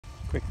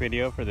Quick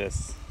video for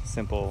this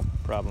simple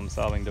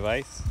problem-solving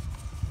device.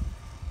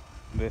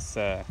 This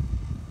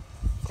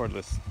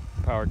cordless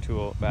power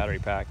tool battery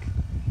pack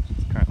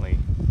is currently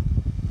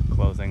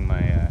closing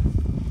my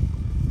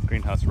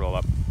greenhouse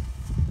roll-up.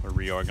 We're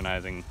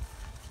reorganizing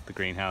the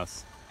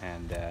greenhouse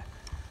and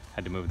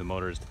had to move the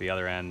motors to the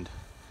other end.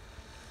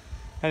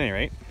 At any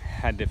rate,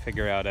 had to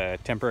figure out a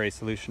temporary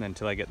solution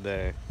until I get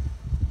the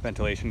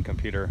ventilation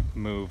computer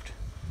moved,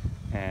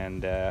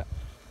 and I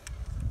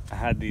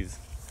had these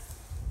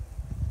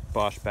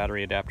Bosch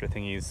battery adapter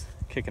thingies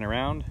kicking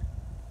around,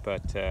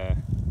 but I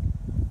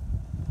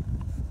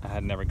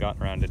had never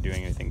gotten around to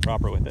doing anything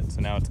proper with it.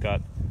 So now it's got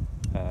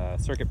a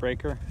circuit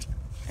breaker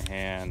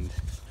and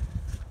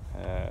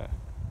a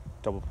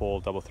double pole,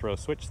 double throw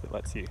switch that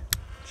lets you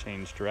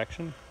change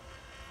direction.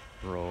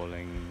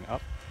 Rolling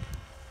up,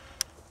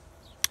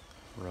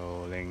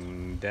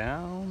 rolling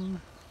down,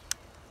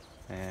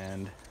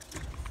 and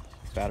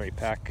battery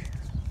pack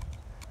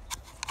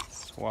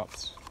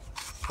swaps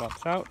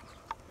out.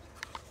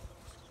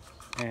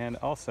 And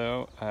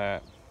also,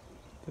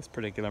 this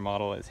particular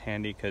model is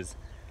handy because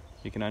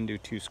you can undo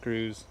 2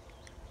 screws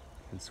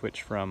and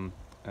switch from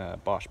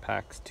Bosch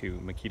packs to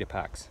Makita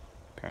packs.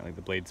 Apparently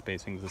the blade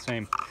spacing is the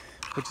same,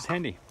 which is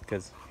handy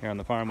because here on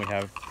the farm we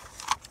have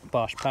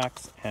Bosch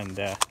packs and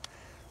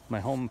my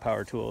home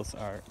power tools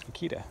are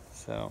Makita.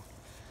 So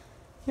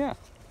yeah,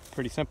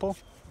 pretty simple.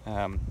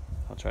 I'll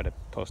try to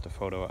post a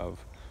photo of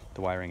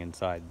the wiring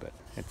inside, but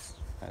it's,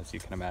 as you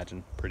can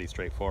imagine, pretty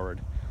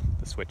straightforward.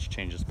 The switch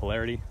changes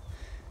polarity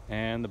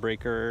and the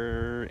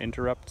breaker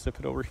interrupts if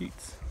it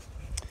overheats.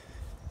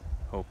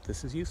 Hope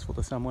this is useful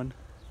to someone.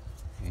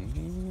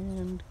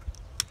 And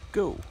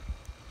go.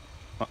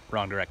 Oh,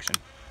 wrong direction.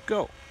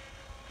 Go.